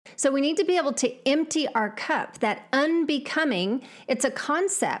So we need to be able to empty our cup. That unbecoming, it's a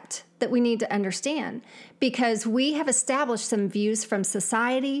concept that we need to understand because we have established some views from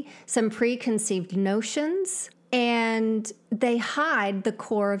society, some preconceived notions, and they hide the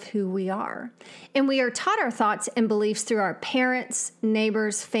core of who we are. And we are taught our thoughts and beliefs through our parents,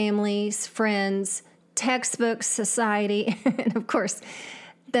 neighbors, families, friends, textbooks, society, and of course,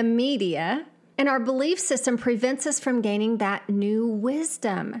 the media. And our belief system prevents us from gaining that new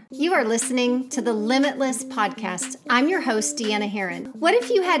wisdom. You are listening to the Limitless Podcast. I'm your host, Deanna Herron. What if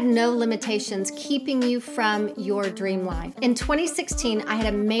you had no limitations keeping you from your dream life? In 2016, I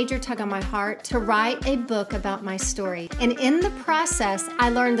had a major tug on my heart to write a book about my story. And in the process, I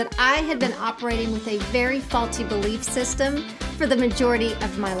learned that I had been operating with a very faulty belief system for the majority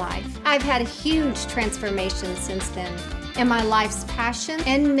of my life. I've had huge transformations since then. And my life's passion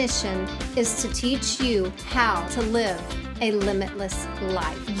and mission is to teach you how to live a limitless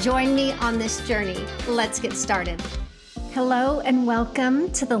life. Join me on this journey. Let's get started. Hello and welcome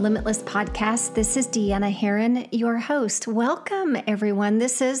to the Limitless Podcast. This is Deanna Herron, your host. Welcome, everyone.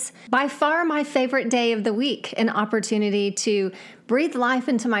 This is by far my favorite day of the week, an opportunity to breathe life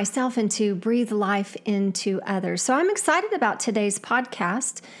into myself and to breathe life into others. So I'm excited about today's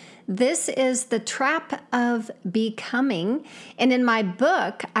podcast. This is the trap of becoming. And in my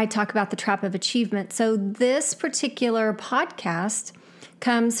book, I talk about the trap of achievement. So this particular podcast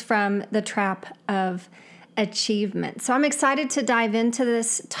comes from the trap of achievement. So I'm excited to dive into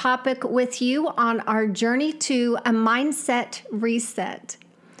this topic with you on our journey to a mindset reset.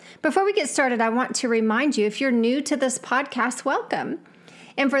 Before we get started, I want to remind you, if you're new to this podcast, welcome.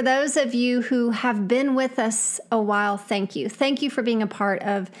 And for those of you who have been with us a while, thank you. Thank you for being a part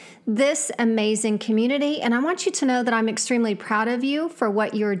of this amazing community. And I want you to know that I'm extremely proud of you for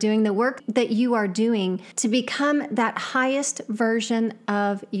what you're doing, the work that you are doing to become that highest version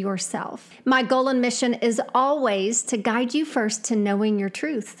of yourself. My goal and mission is always to guide you first to knowing your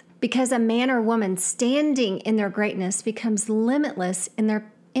truth, because a man or woman standing in their greatness becomes limitless in their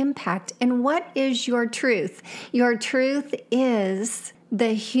impact. And what is your truth? Your truth is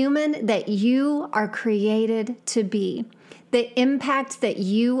the human that you are created to be, the impact that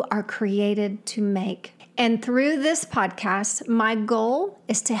you are created to make. And through this podcast, my goal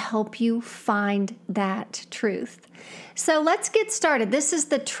is to help you find that truth. So let's get started. This is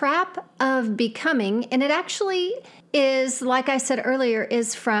the trap of becoming, and it actually is, like I said earlier,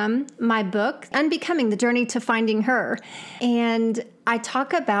 is from my book, Unbecoming, The Journey to Finding Her. And I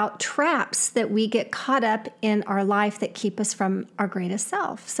talk about traps that we get caught up in our life that keep us from our greatest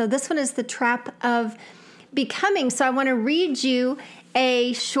self. So this one is the trap of becoming. So I want to read you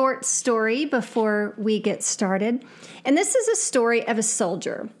a short story before we get started. And this is a story of a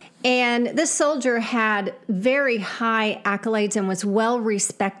soldier. And this soldier had very high accolades and was well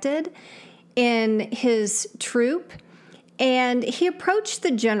respected in his troop. And he approached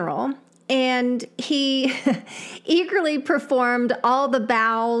the general and he eagerly performed all the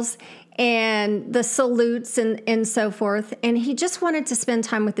bows and the salutes and so forth. And he just wanted to spend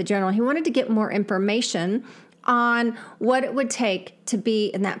time with the general. He wanted to get more information on what it would take to be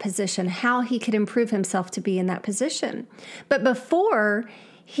in that position, how he could improve himself to be in that position. But before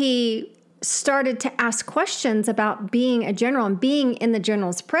he started to ask questions about being a general and being in the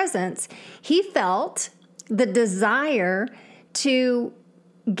general's presence, he felt the desire to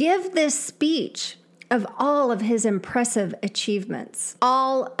give this speech of all of his impressive achievements,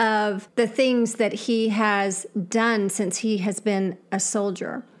 all of the things that he has done since he has been a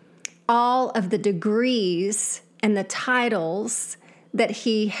soldier, all of the degrees and the titles that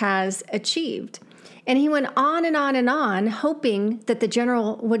he has achieved. And he went on and on and on, hoping that the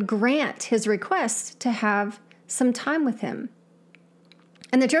general would grant his request to have some time with him.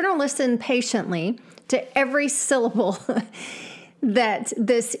 And the general listened patiently to every syllable that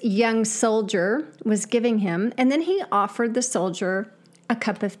this young soldier was giving him. And then he offered the soldier a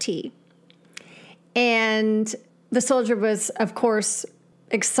cup of tea. And the soldier was, of course,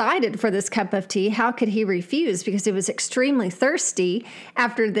 excited for this cup of tea. How could he refuse? Because he was extremely thirsty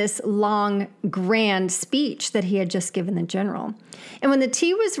after this long, grand speech that he had just given the general. And when the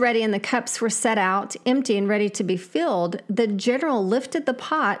tea was ready and the cups were set out, empty and ready to be filled, the general lifted the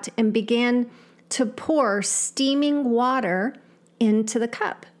pot and began to pour steaming water into the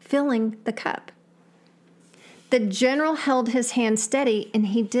cup, filling the cup. The general held his hand steady and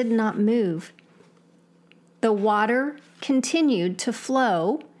he did not move. The water continued to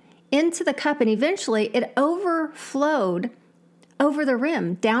flow into the cup, and eventually it overflowed over the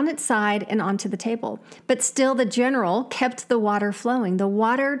rim, down its side and onto the table. But still the general kept the water flowing. The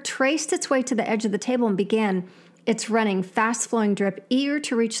water traced its way to the edge of the table and began Its running, fast-flowing drip, eager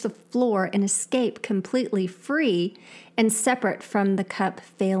to reach the floor and escape completely free and separate from the cup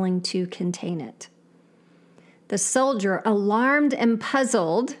failing to contain it. The soldier, alarmed and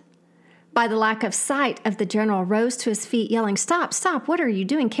puzzled by the lack of sight of the general, rose to his feet, yelling, "Stop, stop, what are you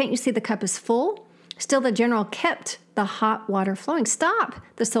doing? Can't you see the cup is full?" Still the general kept the hot water flowing. "Stop,"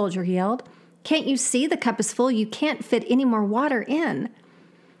 the soldier yelled. "Can't you see the cup is full? You can't fit any more water in."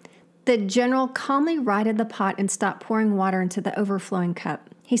 The general calmly righted the pot and stopped pouring water into the overflowing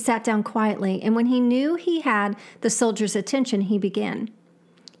cup. He sat down quietly, and when he knew he had the soldier's attention, he began.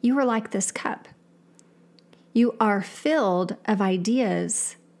 "You are like this cup. You are filled of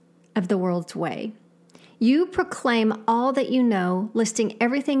ideas of the world's way. You proclaim all that you know, listing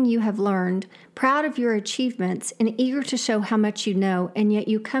everything you have learned, proud of your achievements and eager to show how much you know, and yet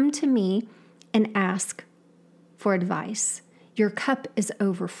you come to me and ask for advice. Your cup is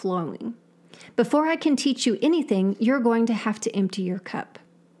overflowing. Before I can teach you anything, you're going to have to empty your cup.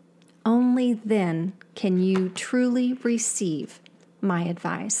 Only then can you truly receive my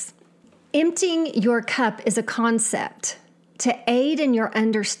advice." Emptying your cup is a concept to aid in your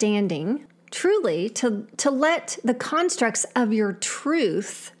understanding, truly to let the constructs of your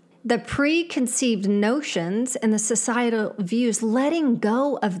truth, the preconceived notions and the societal views, letting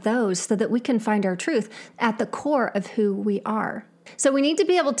go of those so that we can find our truth at the core of who we are. So we need to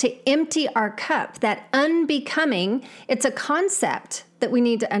be able to empty our cup. That unbecoming, it's a concept that we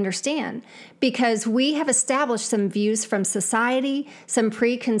need to understand because we have established some views from society, some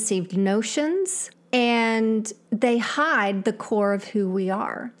preconceived notions, and they hide the core of who we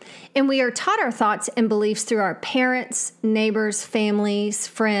are. And we are taught our thoughts and beliefs through our parents, neighbors, families,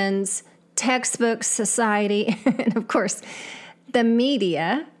 friends, textbooks, society, and of course, the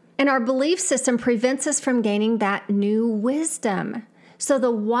media. And our belief system prevents us from gaining that new wisdom. So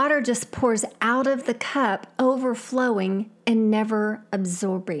the water just pours out of the cup, overflowing and never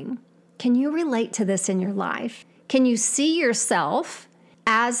absorbing. Can you relate to this in your life? Can you see yourself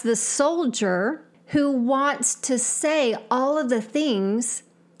as the soldier who wants to say all of the things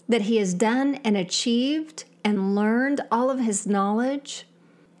that he has done and achieved and learned, all of his knowledge?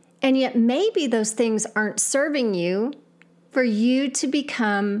 And yet maybe those things aren't serving you for you to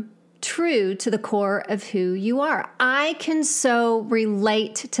become true to the core of who you are. I can so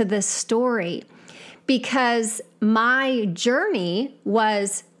relate to this story because my journey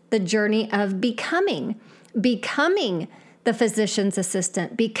was the journey of becoming the physician's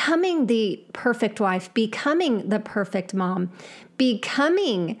assistant, becoming the perfect wife, becoming the perfect mom,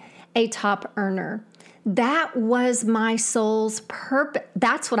 becoming a top earner. That was my soul's purpose.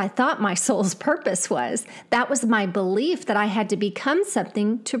 That's what I thought my soul's purpose was. That was my belief that I had to become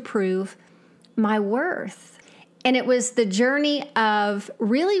something to prove my worth. And it was the journey of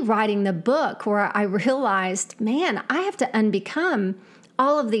really writing the book where I realized, man, I have to unbecome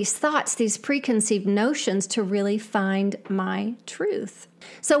all of these thoughts, these preconceived notions to really find my truth.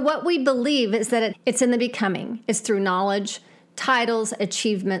 So what we believe is that it's in the becoming. It's through knowledge, titles,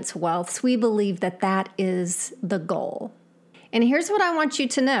 achievements, wealths. We believe that that is the goal. And here's what I want you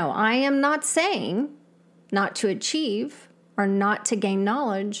to know. I am not saying not to achieve or not to gain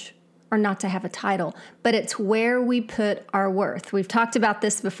knowledge or not to have a title, but it's where we put our worth. We've talked about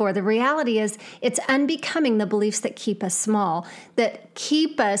this before. The reality is it's unbecoming the beliefs that keep us small, that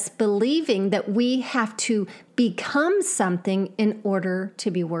keep us believing that we have to become something in order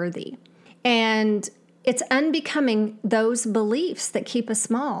to be worthy. And it's unbecoming those beliefs that keep us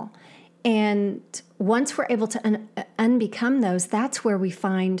small. And once we're able to unbecome those, that's where we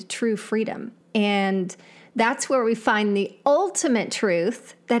find true freedom. And that's where we find the ultimate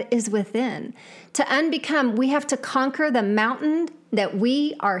truth that is within. To unbecome, we have to conquer the mountain that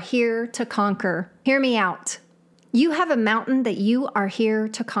we are here to conquer. Hear me out. You have a mountain that you are here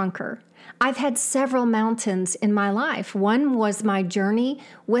to conquer. I've had several mountains in my life. One was my journey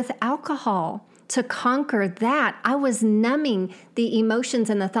with alcohol. To conquer that, I was numbing the emotions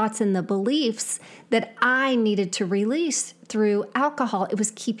and the thoughts and the beliefs that I needed to release through alcohol. It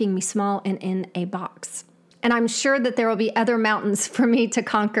was keeping me small and in a box. And I'm sure that there will be other mountains for me to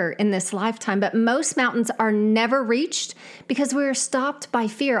conquer in this lifetime, but most mountains are never reached because we're stopped by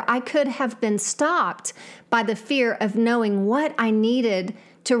fear. I could have been stopped by the fear of knowing what I needed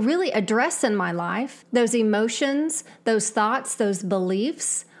to really address in my life, those emotions, those thoughts, those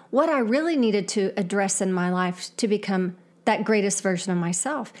beliefs, what I really needed to address in my life to become that greatest version of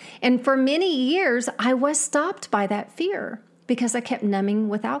myself. And for many years, I was stopped by that fear because I kept numbing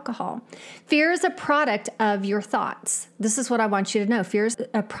with alcohol. Fear is a product of your thoughts. This is what I want you to know. Fear is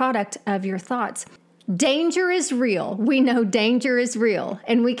a product of your thoughts. Danger is real. We know danger is real,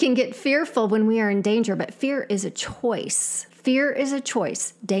 and we can get fearful when we are in danger, but fear is a choice. Fear is a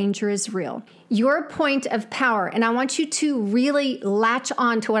choice. Danger is real. Your point of power, and I want you to really latch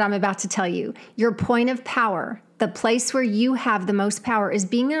on to what I'm about to tell you. Your point of power, the place where you have the most power, is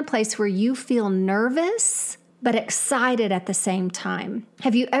being in a place where you feel nervous but excited at the same time.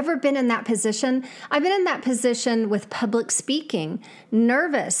 Have you ever been in that position? I've been in that position with public speaking,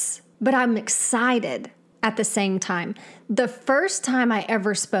 nervous, but I'm excited at the same time. The first time I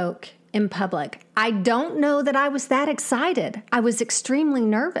ever spoke in public, I don't know that I was that excited. I was extremely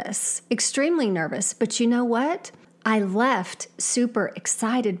nervous. But you know what? I left super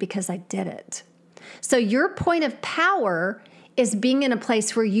excited because I did it. So your point of power is being in a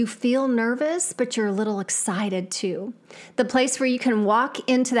place where you feel nervous, but you're a little excited too. The place where you can walk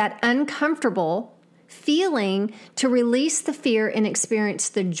into that uncomfortable feeling to release the fear and experience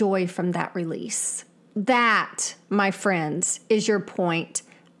the joy from that release. That, my friends, is your point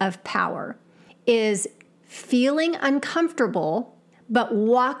of power, is feeling uncomfortable, but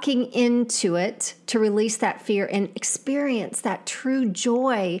walking into it to release that fear and experience that true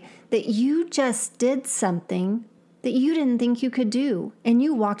joy that you just did something that you didn't think you could do, and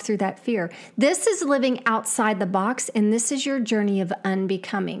you walked through that fear. This is living outside the box, and this is your journey of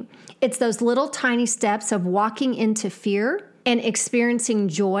unbecoming. It's those little tiny steps of walking into fear and experiencing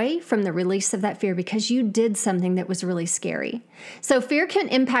joy from the release of that fear because you did something that was really scary. So fear can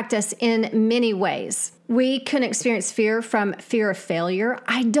impact us in many ways. We can experience fear from fear of failure.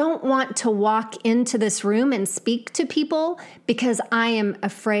 I don't want to walk into this room and speak to people because I am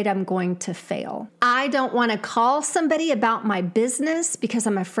afraid I'm going to fail. I don't want to call somebody about my business because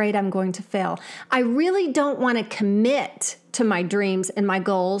I'm afraid I'm going to fail. I really don't want to commit to my dreams and my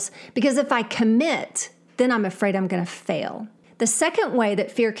goals because if I commit, then I'm afraid I'm going to fail. The second way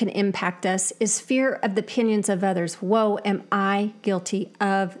that fear can impact us is fear of the opinions of others. Whoa, am I guilty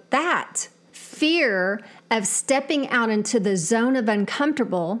of that? Fear of stepping out into the zone of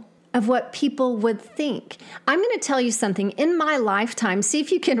uncomfortable of what people would think. I'm going to tell you something. In my lifetime, see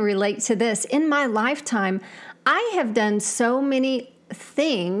if you can relate to this. In my lifetime, I have done so many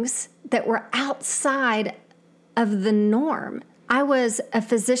things that were outside of the norm. I was a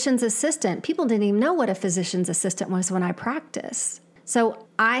physician's assistant. People didn't even know what a physician's assistant was when I practiced. So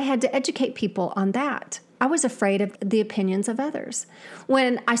I had to educate people on that. I was afraid of the opinions of others.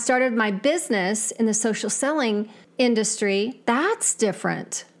 When I started my business in the social selling industry, that's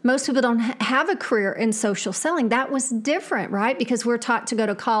different. Most people don't have a career in social selling. That was different, right? Because we're taught to go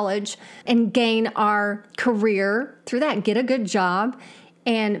to college and gain our career through that, get a good job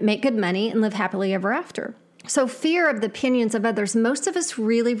and make good money and live happily ever after. So fear of the opinions of others, most of us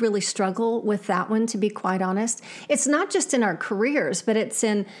really, really struggle with that one, to be quite honest. It's not just in our careers, but it's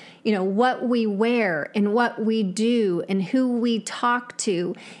in, what we wear and what we do and who we talk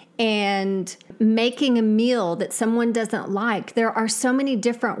to and making a meal that someone doesn't like. There are so many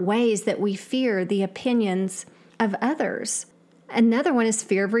different ways that we fear the opinions of others. Another one is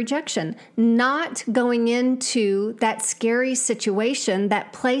fear of rejection, not going into that scary situation,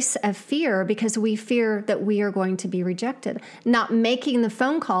 that place of fear because we fear that we are going to be rejected, not making the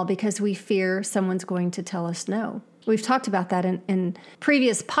phone call because we fear someone's going to tell us no. We've talked about that in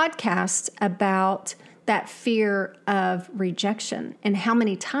previous podcasts about that fear of rejection and how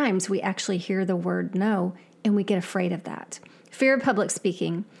many times we actually hear the word no and we get afraid of that. Fear of public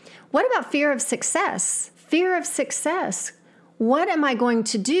speaking. What about fear of success? Fear of success. What am I going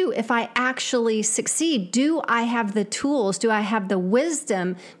to do if I actually succeed? Do I have the tools? Do I have the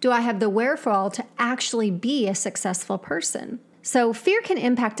wisdom? Do I have the wherewithal to actually be a successful person? So fear can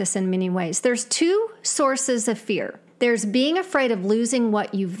impact us in many ways. There's two sources of fear. There's being afraid of losing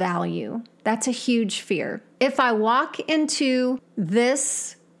what you value. That's a huge fear. If I walk into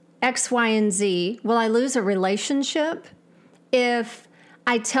this X, Y, and Z, will I lose a relationship? If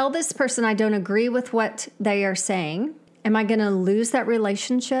I tell this person I don't agree with what they are saying, am I going to lose that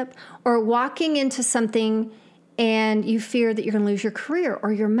relationship? Or walking into something and you fear that you're going to lose your career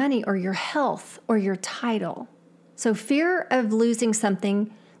or your money or your health or your title. So fear of losing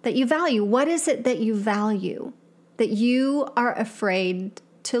something that you value. What is it that you value that you are afraid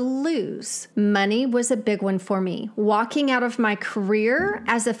to lose? Money was a big one for me. Walking out of my career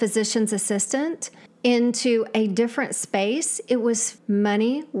as a physician's assistant into a different space,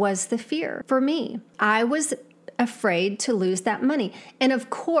 money was the fear for me. I was afraid to lose that money. And of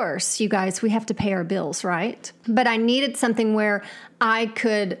course, you guys, we have to pay our bills, right? But I needed something where I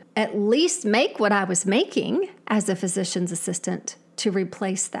could at least make what I was making as a physician's assistant to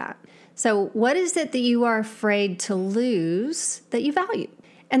replace that. So what is it that you are afraid to lose that you value?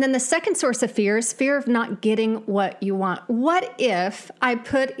 And then the second source of fear is fear of not getting what you want. What if I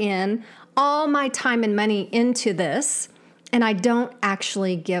put in all my time and money into this and I don't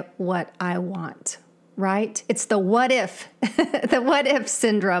actually get what I want, right? It's the what if, the what if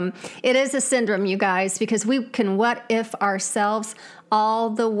syndrome. It is a syndrome, you guys, because we can what if ourselves all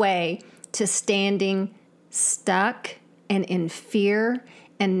the way to standing stuck and in fear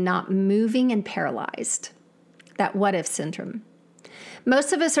and not moving and paralyzed. That what if syndrome.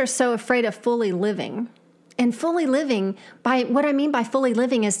 Most of us are so afraid of fully living. And fully living, by what I mean by fully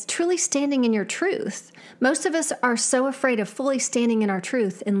living is truly standing in your truth. Most of us are so afraid of fully standing in our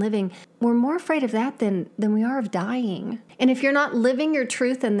truth and living. We're more afraid of that than we are of dying. And if you're not living your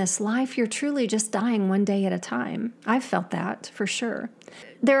truth in this life, you're truly just dying one day at a time. I've felt that for sure.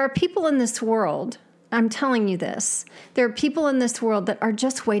 There are people in this world, I'm telling you this, there are people in this world that are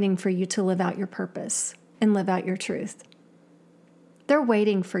just waiting for you to live out your purpose and live out your truth. They're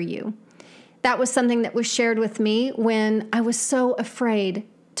waiting for you. That was something that was shared with me when I was so afraid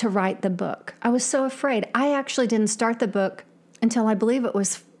to write the book. I was so afraid. I actually didn't start the book until I believe it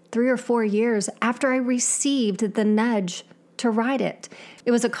was 3 or 4 years after I received the nudge to write it. It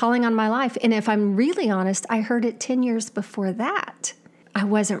was a calling on my life. And if I'm really honest, I heard it 10 years before that. I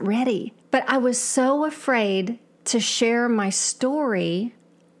wasn't ready. But I was so afraid to share my story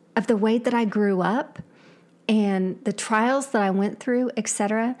of the way that I grew up and the trials that I went through,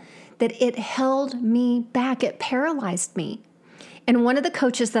 etc., that it held me back. It paralyzed me. And one of the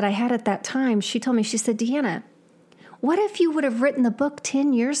coaches that I had at that time, she told me, she said, Deanna, what if you would have written the book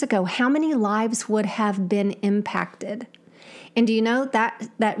 10 years ago? How many lives would have been impacted? And do you know,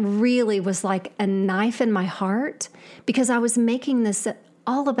 that really was like a knife in my heart, because I was making this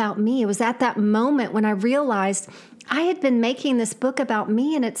all about me. It was at that moment when I realized I had been making this book about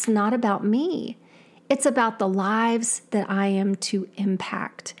me, and it's not about me. It's about the lives that I am to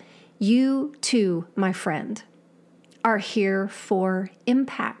impact. You too, my friend, are here for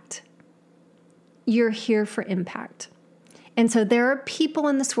impact. You're here for impact. And so there are people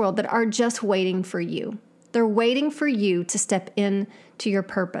in this world that are just waiting for you. They're waiting for you to step into your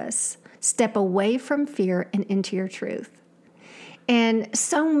purpose, step away from fear and into your truth. And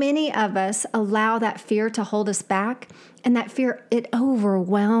so many of us allow that fear to hold us back, and that fear, it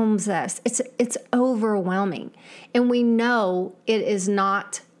overwhelms us. It's overwhelming. And we know it is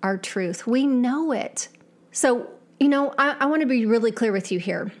not our truth. We know it. So, I want to be really clear with you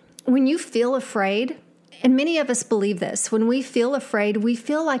here. When you feel afraid, and many of us believe this, when we feel afraid, we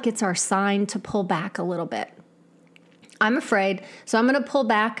feel like it's our sign to pull back a little bit. I'm afraid, so I'm going to pull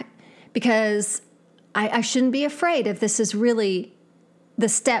back because I shouldn't be afraid if this is really the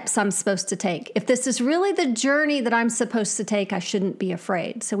steps I'm supposed to take. If this is really the journey that I'm supposed to take, I shouldn't be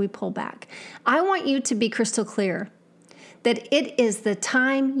afraid. So we pull back. I want you to be crystal clear that it is the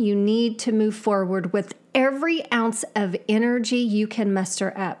time you need to move forward with every ounce of energy you can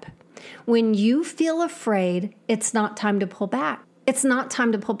muster up. When you feel afraid, it's not time to pull back. It's not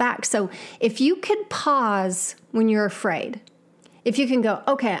time to pull back. So if you could pause when you're afraid, if you can go,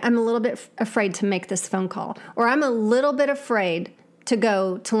 okay, I'm a little bit afraid to make this phone call, or I'm a little bit afraid to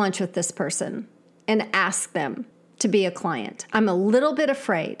go to lunch with this person and ask them to be a client. I'm a little bit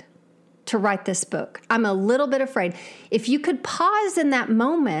afraid to write this book. I'm a little bit afraid. If you could pause in that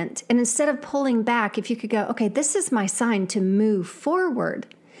moment, and instead of pulling back, if you could go, okay, this is my sign to move forward.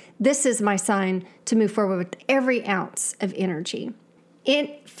 This is my sign to move forward with every ounce of energy.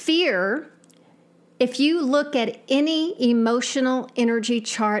 In fear, if you look at any emotional energy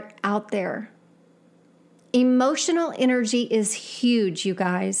chart out there, emotional energy is huge, you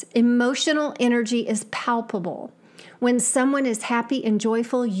guys. Emotional energy is palpable. When someone is happy and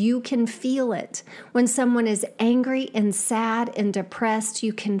joyful, you can feel it. When someone is angry and sad and depressed,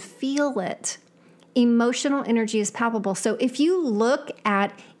 you can feel it. Emotional energy is palpable. So if you look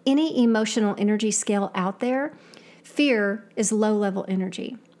at any emotional energy scale out there, fear is low-level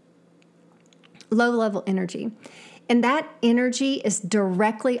energy. Low-level energy. And that energy is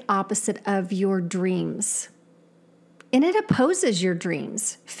directly opposite of your dreams. And it opposes your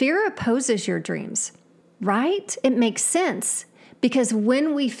dreams. Fear opposes your dreams, right? It makes sense because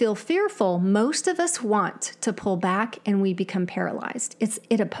when we feel fearful, most of us want to pull back and we become paralyzed.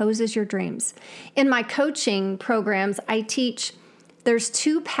 It opposes your dreams. In my coaching programs, I teach there's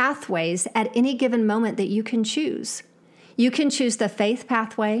 2 pathways at any given moment that you can choose. You can choose the faith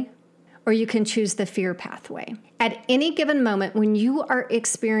pathway, or you can choose the fear pathway. At any given moment, when you are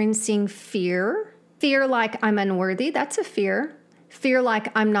experiencing fear like I'm unworthy, that's a fear. Fear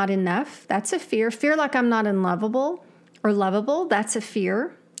like I'm not enough, that's a fear. Fear like I'm not unlovable or lovable, that's a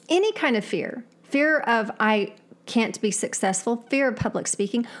fear. Any kind of fear. Fear of I can't be successful, fear of public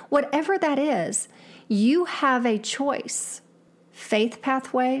speaking, whatever that is, you have a choice. Faith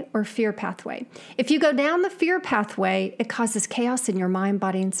pathway or fear pathway. If you go down the fear pathway, it causes chaos in your mind,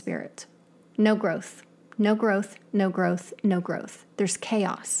 body, and spirit. No growth, no growth, no growth, no growth. There's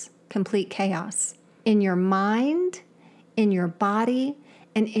chaos, complete chaos in your mind, in your body,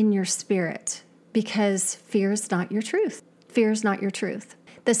 and in your spirit, because fear is not your truth. Fear is not your truth.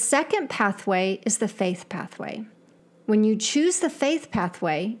 The second pathway is the faith pathway. When you choose the faith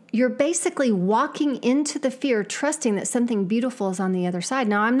pathway, you're basically walking into the fear, trusting that something beautiful is on the other side.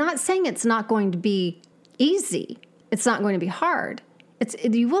 Now, I'm not saying it's not going to be easy. It's not going to be hard.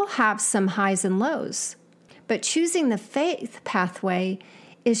 You will have some highs and lows. But choosing the faith pathway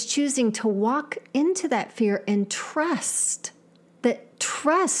is choosing to walk into that fear and trust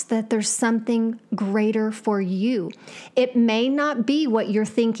that there's something greater for you. It may not be what you're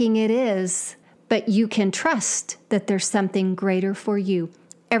thinking it is, but you can trust that there's something greater for you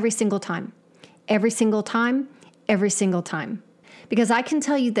every single time, every single time, every single time. Because I can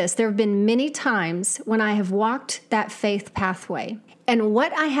tell you this, there have been many times when I have walked that faith pathway, and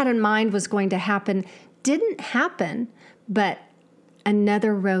what I had in mind was going to happen didn't happen, but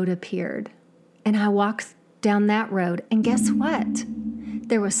another road appeared. And I walked down that road, and guess what?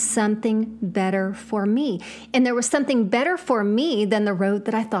 There was something better for me. And there was something better for me than the road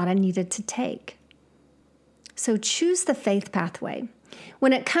that I thought I needed to take. So choose the faith pathway.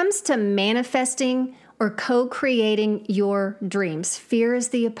 When it comes to manifesting or co-creating your dreams, fear is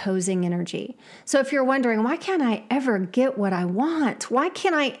the opposing energy. So if you're wondering, why can't I ever get what I want? Why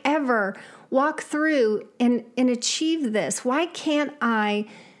can't I ever walk through and achieve this? Why can't I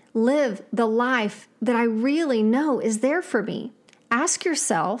live the life that I really know is there for me? Ask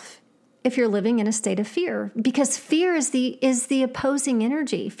yourself if you're living in a state of fear, because fear is the opposing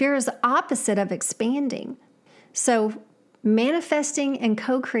energy. Fear is the opposite of expanding. So manifesting and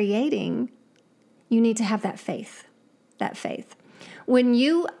co-creating, you need to have that faith. When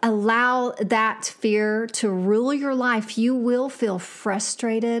you allow that fear to rule your life, you will feel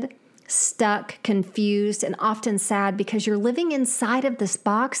frustrated, stuck, confused, and often sad because you're living inside of this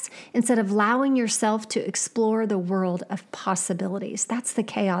box instead of allowing yourself to explore the world of possibilities. That's the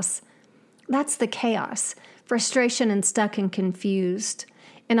chaos. That's the chaos. Frustration and stuck and confused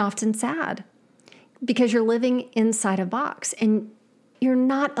and often sad because you're living inside a box and you're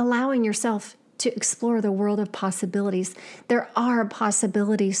not allowing yourself to explore the world of possibilities. There are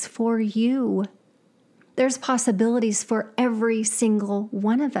possibilities for you. There's possibilities for every single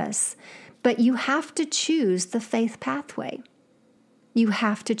one of us, but you have to choose the faith pathway. You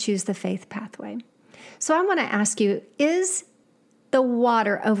have to choose the faith pathway. So I want to ask you, is the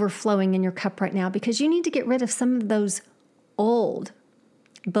water overflowing in your cup right now? Because you need to get rid of some of those old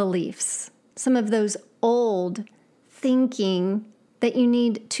beliefs, some of those old thinking that you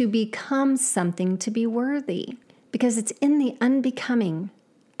need to become something to be worthy, because it's in the unbecoming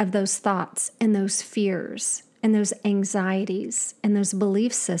of those thoughts and those fears and those anxieties and those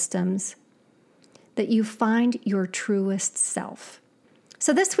belief systems that you find your truest self.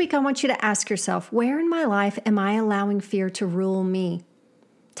 So this week, I want you to ask yourself, where in my life am I allowing fear to rule me?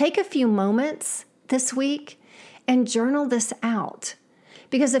 Take a few moments this week and journal this out.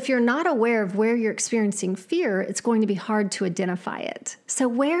 Because if you're not aware of where you're experiencing fear, it's going to be hard to identify it. So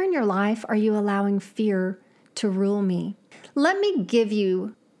where in your life are you allowing fear to rule me? Let me give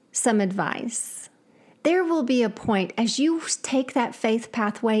you some advice. There will be a point as you take that faith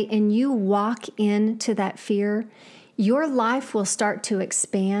pathway and you walk into that fear, your life will start to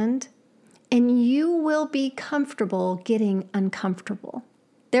expand and you will be comfortable getting uncomfortable.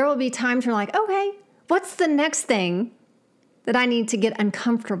 There will be times where you're like, okay, what's the next thing that I need to get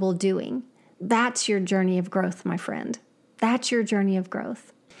uncomfortable doing? That's your journey of growth, my friend. That's your journey of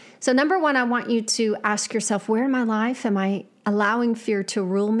growth. So number one, I want you to ask yourself, where in my life am I allowing fear to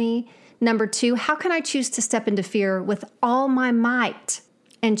rule me? Number two, how can I choose to step into fear with all my might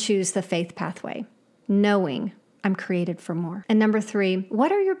and choose the faith pathway, knowing I'm created for more? And number three,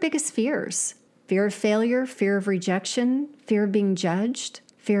 what are your biggest fears? Fear of failure, fear of rejection, fear of being judged,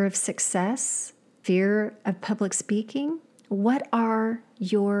 fear of success, fear of public speaking? What are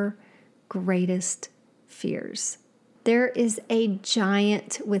your greatest fears? There is a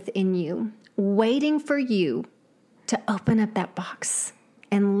giant within you waiting for you to open up that box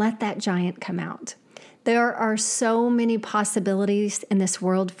and let that giant come out. There are so many possibilities in this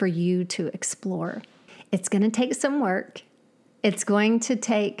world for you to explore. It's going to take some work. It's going to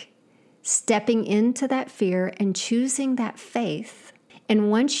take stepping into that fear and choosing that faith. And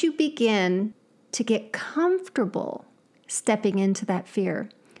once you begin to get comfortable stepping into that fear,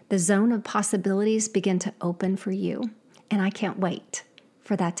 the zone of possibilities begin to open for you. And I can't wait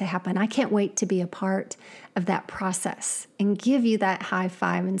for that to happen. I can't wait to be a part of that process and give you that high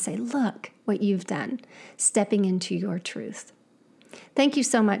five and say, look what you've done, stepping into your truth. Thank you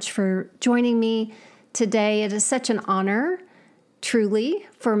so much for joining me today. It is such an honor, truly,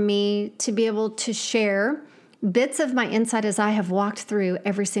 for me to be able to share bits of my insight as I have walked through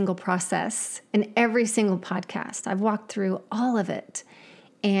every single process and every single podcast. I've walked through all of it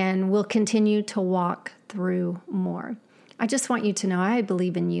and will continue to walk through more. I just want you to know I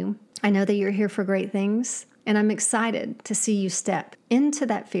believe in you. I know that you're here for great things, and I'm excited to see you step into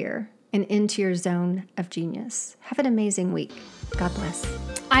that fear and into your zone of genius. Have an amazing week. God bless.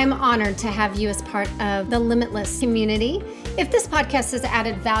 I'm honored to have you as part of the Limitless community. If this podcast has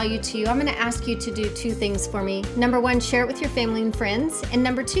added value to you, I'm going to ask you to do two things for me. Number one, share it with your family and friends. And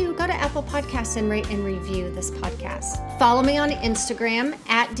number two, go to Apple Podcasts and rate and review this podcast. Follow me on Instagram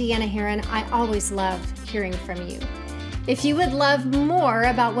at Deanna Herron. I always love hearing from you. If you would love more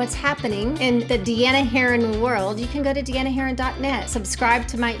about what's happening in the Deanna Herron world, you can go to deannaherron.net, subscribe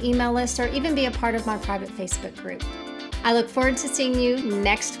to my email list, or even be a part of my private Facebook group. I look forward to seeing you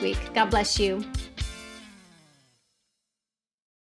next week. God bless you.